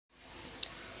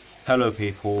Hello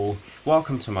people,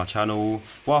 welcome to my channel,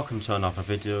 welcome to another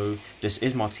video. This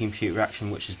is my team sheet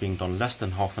reaction, which is being done less than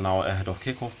half an hour ahead of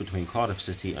kickoff between Cardiff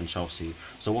City and Chelsea.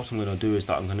 So what I'm going to do is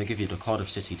that I'm going to give you the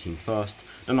Cardiff City team first,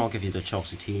 then I'll give you the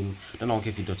Chelsea team, then I'll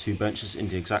give you the two benches in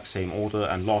the exact same order,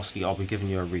 and lastly I'll be giving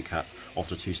you a recap of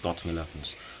the two starting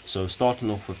 11s. So starting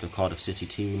off with the Cardiff City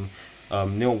team,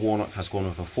 Neil Warnock has gone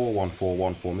with a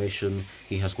 4-1-4-1 formation.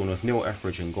 He has gone with Neil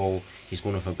Etheridge in goal. He's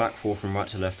gone with a back four from right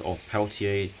to left of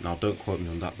Peltier. Now don't quote me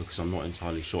on that because I'm not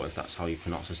entirely sure if that's how you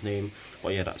pronounce his name.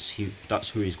 But yeah, that's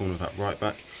who he's gone with at right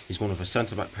back. He's gone with a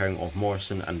centre back pairing of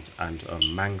Morrison and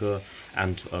Manga,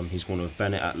 and he's gone with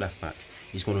Bennett at left back.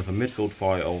 He's gone with a midfield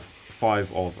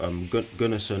five of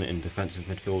Gunnarsson in defensive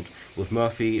midfield, with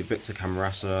Murphy, Victor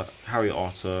Camarasa, Harry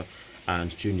Arter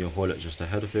and Junior Hoylett just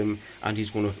ahead of him, and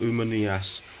he's gone with Oumar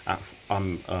Niasse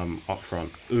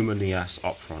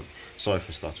up front. Sorry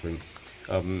for stuttering.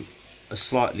 A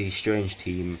slightly strange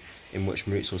team in which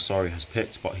Maurizio Sarri has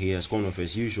picked, but he has gone with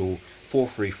his usual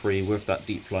 4-3-3 with that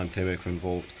deep line playmaker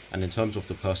involved. And in terms of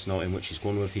the personnel in which he's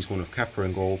gone with Kepa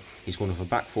in goal. He's gone with a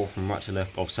back four from right to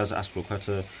left of Cesar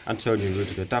Azpilicueta, Antonio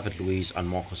Rudiger, David Luiz and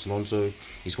Marcos Alonso.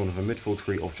 He's gone with a midfield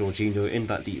three of Jorginho in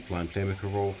that deep line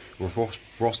playmaker role, with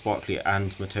Ross Barkley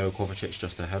and Mateo Kovacic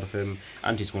just ahead of him.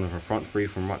 And he's gone with a front three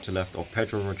from right to left of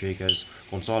Pedro Rodriguez,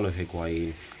 Gonzalo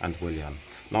Higuain and Willian.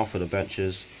 Now for the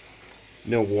benches,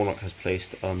 Neil Warnock has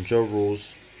placed Joe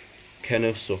Ralls,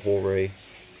 Kenneth Sahore,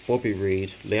 Bobby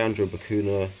Reed, Leandro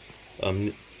Bacuna,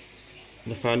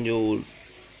 Nathaniel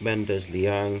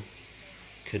Mendes-Liang,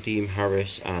 Kadeem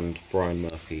Harris and Brian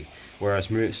Murphy, whereas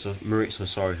Maurizio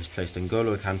Sarri has placed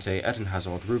N'Golo Kante, Eden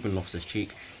Hazard, Ruben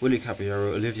Loftus-Cheek, Willy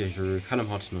Caballero, Olivier Giroud, Callum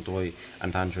Hudson-Odoi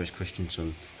and Andreas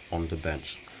Christensen on the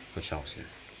bench for Chelsea.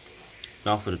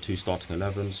 Now for the two starting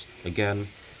 11s, again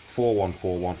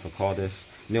 4-1-4-1 for Cardiff.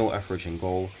 Neil Etheridge in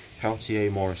goal, Peltier,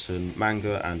 Morrison,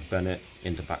 Manga and Bennett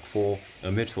in the back four, a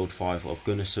midfield five of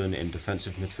Gunnarsson in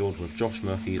defensive midfield with Josh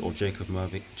Murphy or Jacob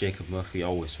Murphy, I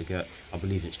always forget, I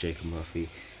believe it's Jacob Murphy,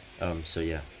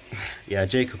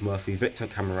 Jacob Murphy, Victor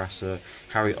Camarasa,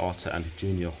 Harry Arter and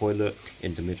Junior Hoylett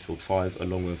in the midfield five,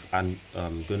 along with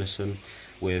Gunnarsson,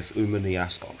 with Oumar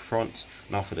Niasse up front.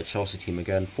 Now for the Chelsea team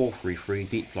again, 4-3-3,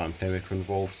 deep line playmaker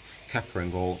involved, Kepa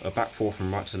in goal, a back four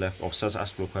from right to left of Cesar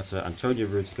Azpilicueta, Antonio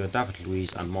Rudiger, David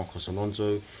Luiz and Marcos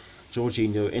Alonso.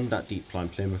 Jorginho in that deep line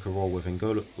playmaker role with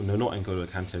N'Golo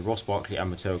Kante, Ross Barkley and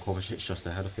Mateo Kovacic just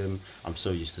ahead of him. I'm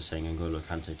so used to saying N'Golo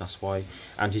Kante, that's why.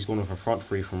 And he's gone with a front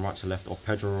three from right to left of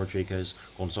Pedro Rodriguez,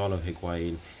 Gonzalo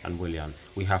Higuain and Willian.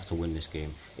 We have to win this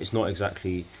game. It's not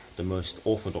exactly the most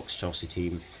orthodox Chelsea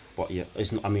team, but yeah,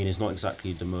 it's not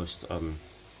exactly the most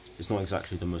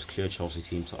clear Chelsea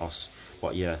team to us,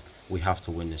 but yeah, we have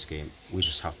to win this game. We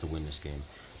just have to win this game.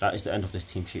 That is the end of this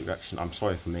team sheet reaction. I'm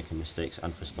sorry for making mistakes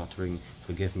and for stuttering.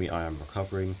 Forgive me, I am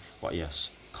recovering. But yes,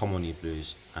 come on you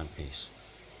Blues, and peace.